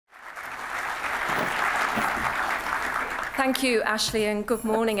Thank you, Ashley, and good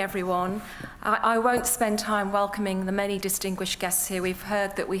morning, everyone. I won't spend time welcoming the many distinguished guests here. We've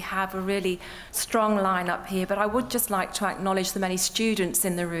heard that we have a really strong lineup here, but I would just like to acknowledge the many students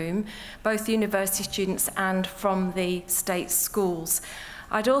in the room, both university students and from the state schools.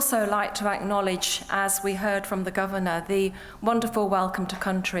 I'd also like to acknowledge, as we heard from the Governor, the wonderful welcome to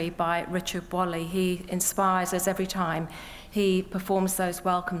country by Richard Wally. He inspires us every time he performs those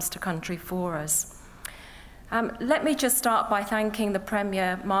welcomes to country for us. Let me just start by thanking the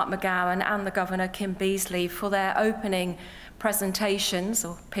Premier, Mark McGowan, and the Governor, Kim Beazley, for their opening presentations,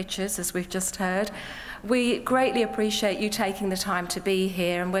 or pitches, as we've just heard. We greatly appreciate you taking the time to be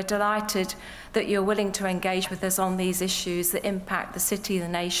here, and we're delighted that you're willing to engage with us on these issues that impact the city, the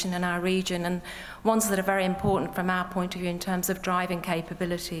nation, and our region, and ones that are very important from our point of view in terms of driving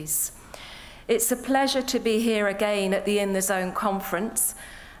capabilities. It's a pleasure to be here again at the In the Zone conference,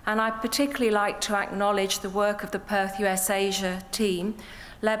 and I'd particularly like to acknowledge the work of the Perth USAsia team,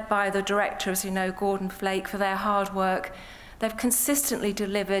 led by the director, as you know, Gordon Flake, for their hard work. They've consistently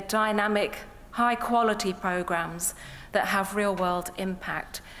delivered dynamic, high-quality programs that have real-world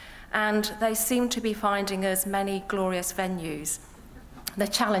impact, and they seem to be finding us many glorious venues. The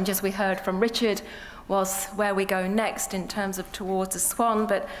challenge, as we heard from Richard, was where we go next in terms of towards the Swan,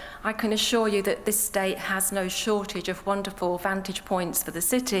 but I can assure you that this state has no shortage of wonderful vantage points for the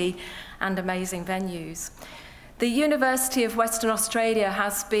city and amazing venues. The University of Western Australia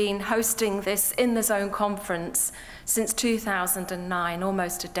has been hosting this In the Zone conference since 2009,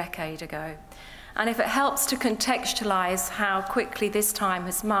 almost a decade ago. And if it helps to contextualise how quickly this time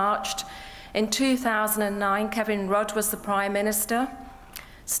has marched, in 2009, Kevin Rudd was the Prime Minister,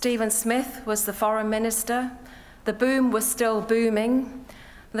 Stephen Smith was the Foreign Minister, the boom was still booming,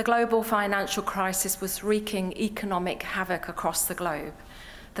 the global financial crisis was wreaking economic havoc across the globe.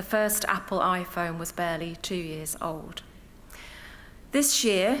 The first Apple iPhone was barely 2 years old. This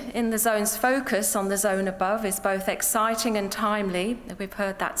year, In the Zone's focus on the zone above is both exciting and timely. We've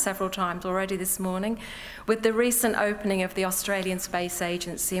heard that several times already this morning, with the recent opening of the Australian Space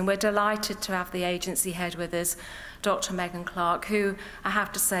Agency, and we're delighted to have the agency head with us, Dr. Megan Clark, who I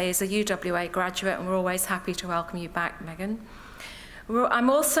have to say is a UWA graduate, and we're always happy to welcome you back, Megan. I'm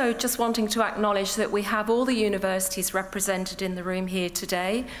also just wanting to acknowledge that we have all the universities represented in the room here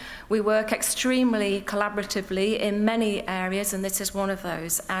today. We work extremely collaboratively in many areas, and this is one of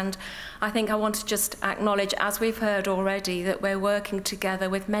those. And I think I want to just acknowledge, as we've heard already, that we're working together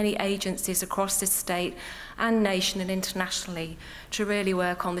with many agencies across this state and nation and internationally to really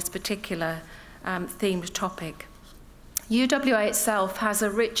work on this particular themed topic. UWA itself has a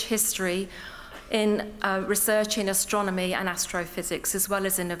rich history in research in astronomy and astrophysics, as well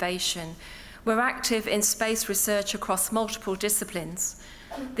as innovation. We're active in space research across multiple disciplines.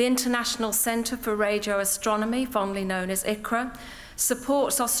 The International Centre for Radio Astronomy, fondly known as ICRA,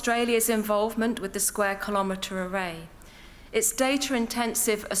 supports Australia's involvement with the Square Kilometre Array. Its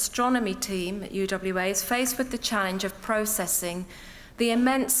data-intensive astronomy team at UWA is faced with the challenge of processing the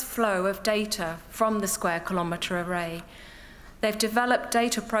immense flow of data from the Square Kilometre Array. They've developed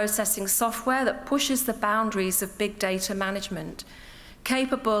data processing software that pushes the boundaries of big data management,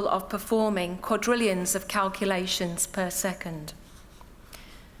 capable of performing quadrillions of calculations per second.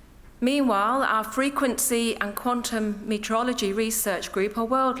 Meanwhile, our frequency and quantum meteorology research group are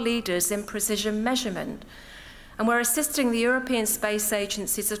world leaders in precision measurement, and we're assisting the European Space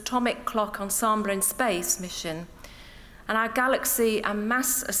Agency's Atomic Clock Ensemble in Space mission. And our galaxy and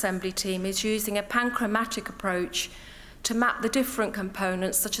mass assembly team is using a panchromatic approach to map the different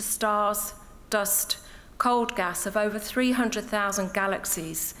components such as stars, dust, cold gas of over 300,000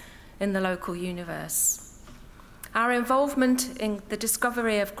 galaxies in the local universe. Our involvement in the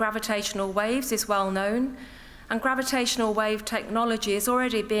discovery of gravitational waves is well known, and gravitational wave technology is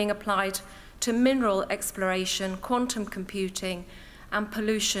already being applied to mineral exploration, quantum computing, and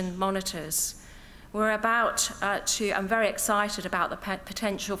pollution monitors. I'm very excited about the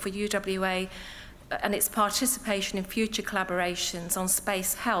potential for UWA and its participation in future collaborations on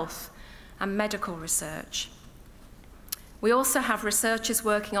space health and medical research. We also have researchers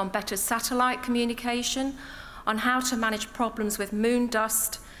working on better satellite communication, on how to manage problems with moon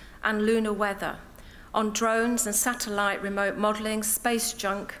dust and lunar weather, on drones and satellite remote modelling, space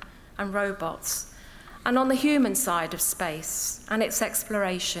junk and robots, and on the human side of space and its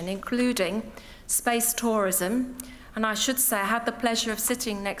exploration, including space tourism. And I should say I had the pleasure of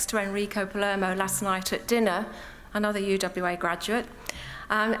sitting next to Enrico Palermo last night at dinner, another UWA graduate,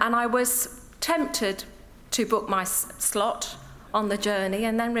 and I was tempted to book my slot on the journey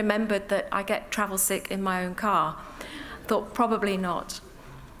and then remembered that I get travel sick in my own car. Thought probably not.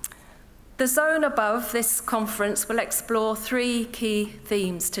 The zone above this conference will explore three key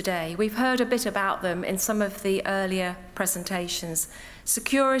themes today. We've heard a bit about them in some of the earlier presentations: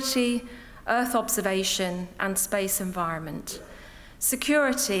 security, Earth observation, and space environment.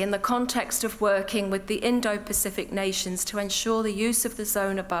 Security in the context of working with the Indo-Pacific nations to ensure the use of the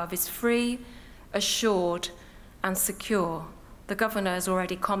zone above is free, assured, and secure. The Governor has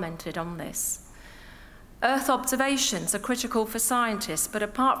already commented on this. Earth observations are critical for scientists, but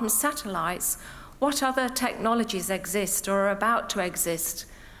apart from satellites, what other technologies exist or are about to exist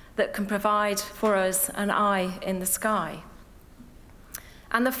that can provide for us an eye in the sky?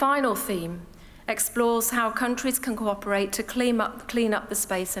 And the final theme explores how countries can cooperate to clean up the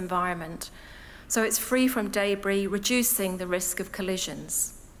space environment so it's free from debris, reducing the risk of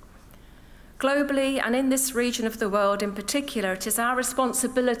collisions. Globally, and in this region of the world in particular, it is our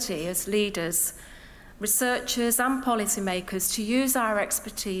responsibility as leaders, researchers and policymakers to use our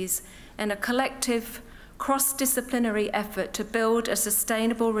expertise in a collective, cross-disciplinary effort to build a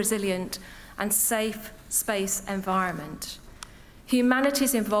sustainable, resilient and safe space environment.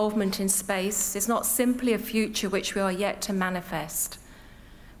 Humanity's involvement in space is not simply a future which we are yet to manifest.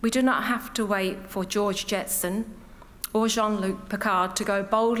 We do not have to wait for George Jetson or Jean-Luc Picard to go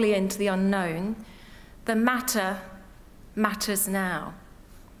boldly into the unknown. The matter matters now.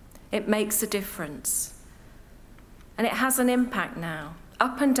 It makes a difference. And it has an impact now,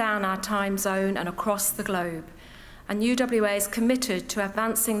 up and down our time zone and across the globe. And UWA is committed to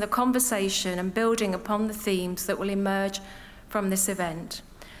advancing the conversation and building upon the themes that will emerge from this event.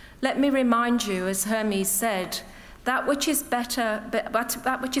 Let me remind you, as Hermes said, that which is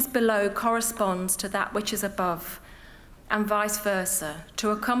below corresponds to that which is above, and vice versa, to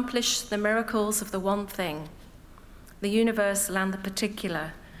accomplish the miracles of the one thing, the universal and the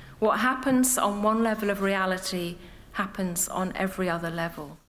particular. What happens on one level of reality happens on every other level.